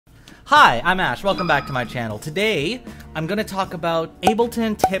Hi, I'm Ash. Welcome back to my channel. Today, I'm going to talk about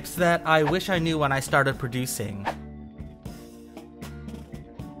Ableton tips that I wish I knew when I started producing.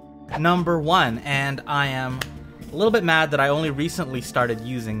 Number one, and I am a little bit mad that I only recently started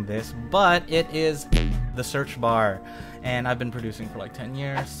using this, but it is the search bar. And I've been producing for like 10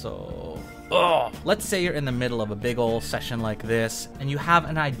 years, so... Let's say you're in the middle of a big old session like this, and you have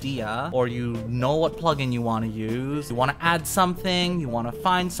an idea, or you know what plugin you want to use, you want to add something, you want to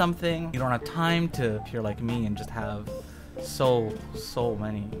find something, you don't have time to appear like me and just have so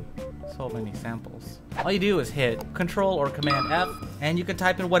many samples. All you do is hit Control or Command F, and you can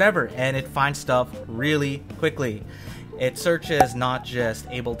type in whatever, and it finds stuff really quickly. It searches not just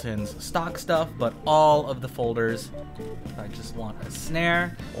Ableton's stock stuff, but all of the folders. I just want a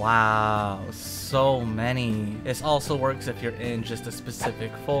snare. Wow, so many. This also works if you're in just a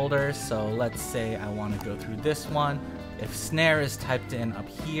specific folder. So let's say I want to go through this one. If snare is typed in up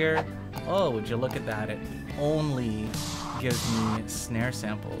here, oh, would you look at that? It only gives me snare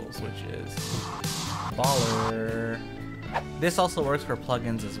samples, which is baller. This also works for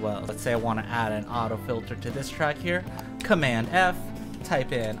plugins as well. Let's say I want to add an auto filter to this track here. Command F,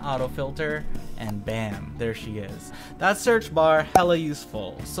 type in auto filter, and bam, there she is. That search bar, hella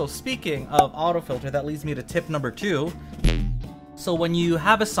useful. So speaking of auto filter, that leads me to tip number 2. So when you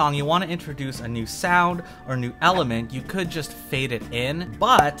have a song, you want to introduce a new sound or new element, you could just fade it in,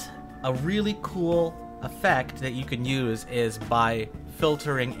 but a really cool effect that you can use is by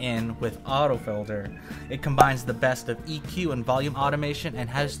filtering in with autofilter. It combines the best of EQ and volume automation and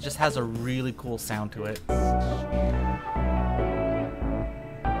just has a really cool sound to it.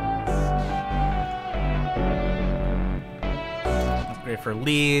 It's great for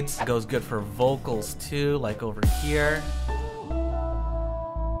leads, it goes good for vocals too, like over here.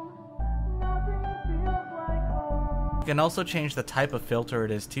 You can also change the type of filter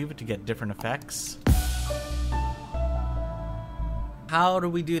it is too to get different effects. How do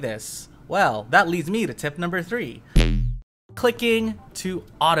we do this? Well, that leads me to tip number 3. Clicking to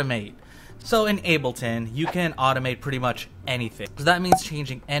automate. So in Ableton, you can automate pretty much anything. So that means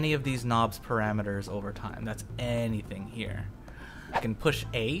changing any of these knobs parameters over time. That's anything here. You can push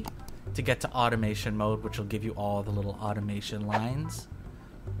A to get to automation mode, which will give you all the little automation lines.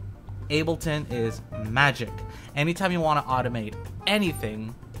 Ableton is magic. Anytime you want to automate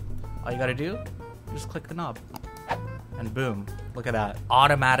anything, all you gotta do, just click the knob. And boom, look at that.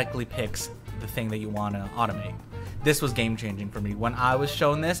 Automatically picks the thing that you want to automate. This was game changing for me. When I was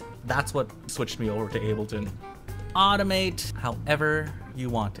shown this, that's what switched me over to Ableton. Automate however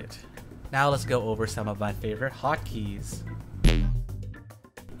you want it. Now let's go over some of my favorite hotkeys.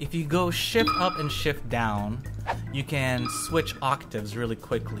 If you go shift up and shift down, you can switch octaves really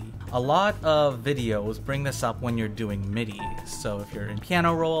quickly. A lot of videos bring this up when you're doing MIDI. So if you're in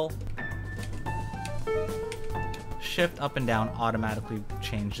piano roll, shift up and down automatically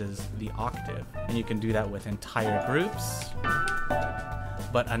changes the octave, and you can do that with entire groups.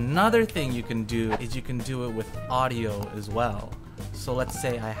 But another thing you can do is you can do it with audio as well. So let's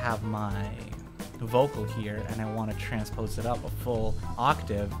say I have my vocal here and I want to transpose it up a full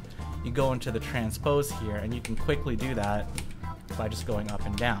octave. You go into the transpose here and you can quickly do that by just going up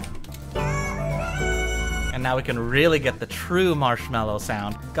and down. And now we can really get the true marshmallow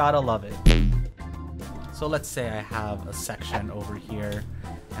sound. Gotta love it. So let's say I have a section over here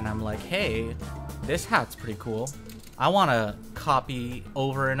and I'm like, hey, this hat's pretty cool. I want to copy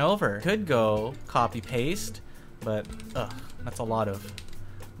over and over. Could go copy paste, but that's a lot of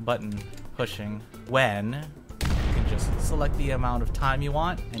button pushing. When you can just select the amount of time you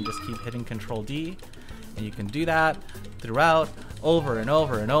want and just keep hitting Control D, and you can do that throughout over and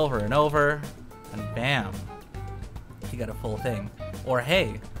over and over and over, and bam, you got a full thing. Or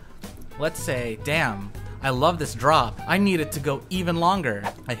hey, let's say, damn, I love this drop. I need it to go even longer.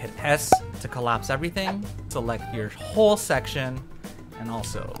 I hit S to collapse everything, select your whole section, and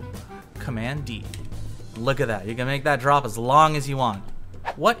also Command D. Look at that. You can make that drop as long as you want.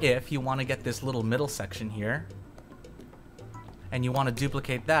 What if you want to get this little middle section here, and you want to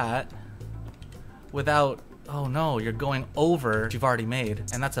duplicate that without, oh no, you're going over what you've already made,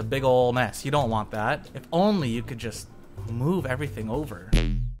 and that's a big ol' mess. You don't want that. If only you could just move everything over.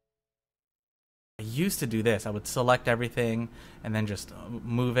 I used to do this. I would select everything and then just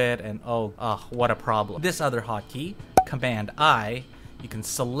move it, and oh, what a problem. This other hotkey, Command I, you can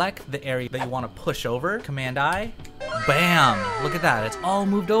select the area that you want to push over. Command I, bam, look at that, it's all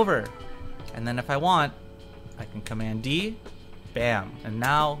moved over. And then if I want, I can Command D, bam, and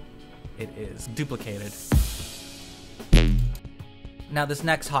now it is duplicated. Now this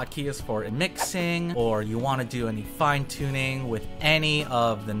next hotkey is for mixing, or you want to do any fine tuning with any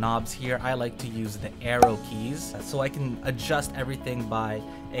of the knobs here. I like to use the arrow keys so I can adjust everything by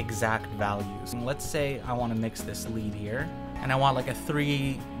exact values. Let's say I want to mix this lead here and I want like a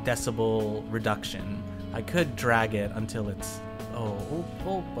 3 decibel reduction. I could drag it until it's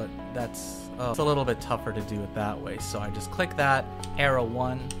but that's it's a little bit tougher to do it that way. So I just click that, arrow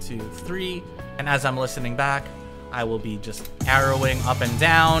 1, 2, 3, and as I'm listening back, I will be just arrowing up and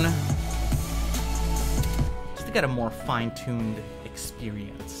down just to get a more fine-tuned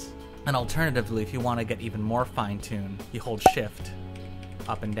experience. And alternatively, if you want to get even more fine-tuned, you hold shift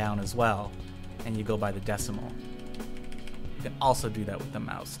up and down as well, and you go by the decimal. You can also do that with the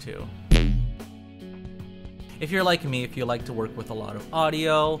mouse too. If you're like me, if you like to work with a lot of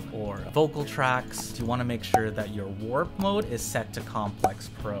audio or vocal tracks, you want to make sure that your warp mode is set to Complex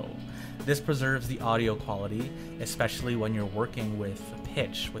Pro. This preserves the audio quality, especially when you're working with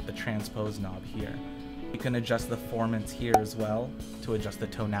pitch with the transpose knob here. You can adjust the formants here as well to adjust the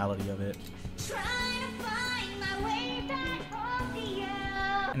tonality of it.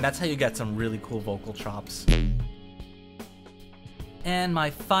 And that's how you get some really cool vocal chops. And my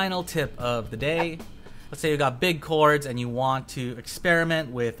final tip of the day, let's say you got big chords and you want to experiment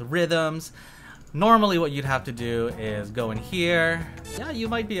with rhythms. Normally what you'd have to do is go in here. Yeah, you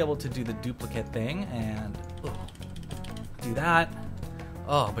might be able to do the duplicate thing and do that.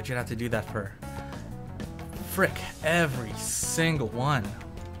 Oh, but you'd have to do that for every single one.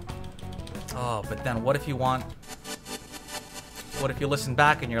 Oh, but then what if you listen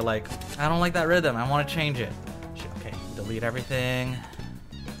back and you're like, I don't like that rhythm, I want to change it. Okay, delete everything.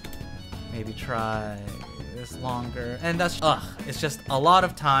 Maybe try this longer, and that's it's just a lot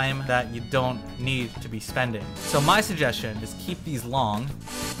of time that you don't need to be spending. So my suggestion is keep these long,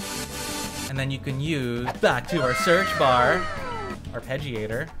 and then you can use back to our search bar,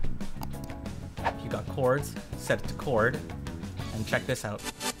 arpeggiator. If you got chords, set it to chord, and check this out.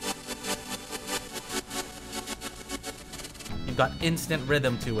 You've got instant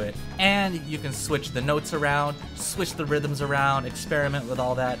rhythm to it, and you can switch the notes around, switch the rhythms around, experiment with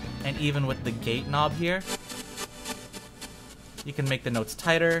all that, and even with the gate knob here, you can make the notes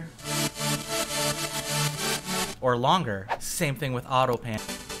tighter or longer. Same thing with auto pan.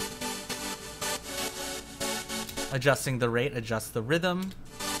 Adjusting the rate adjusts the rhythm.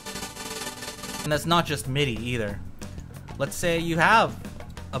 And that's not just MIDI either. Let's say you have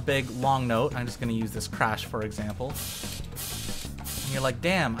a big long note. I'm just going to use this crash for example. And you're like,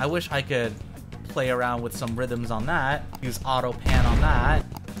 damn, I wish I could play around with some rhythms on that. Use auto pan on that.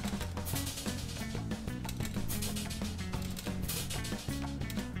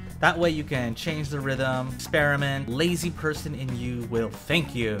 That way you can change the rhythm, experiment. Lazy person in you will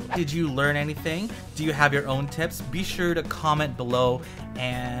thank you. Did you learn anything? Do you have your own tips? Be sure to comment below,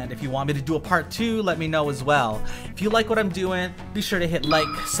 and if you want me to do a part 2, let me know as well. If you like what I'm doing, be sure to hit like,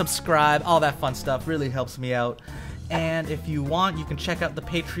 subscribe, all that fun stuff really helps me out. And if you want, you can check out the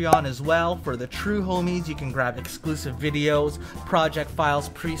Patreon as well. For the true homies, you can grab exclusive videos, project files,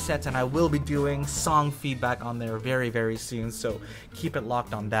 presets, and I will be doing song feedback on there very, very soon, so keep it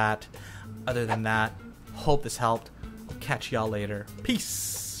locked on that. Other than that, hope this helped. I'll catch y'all later.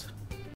 Peace!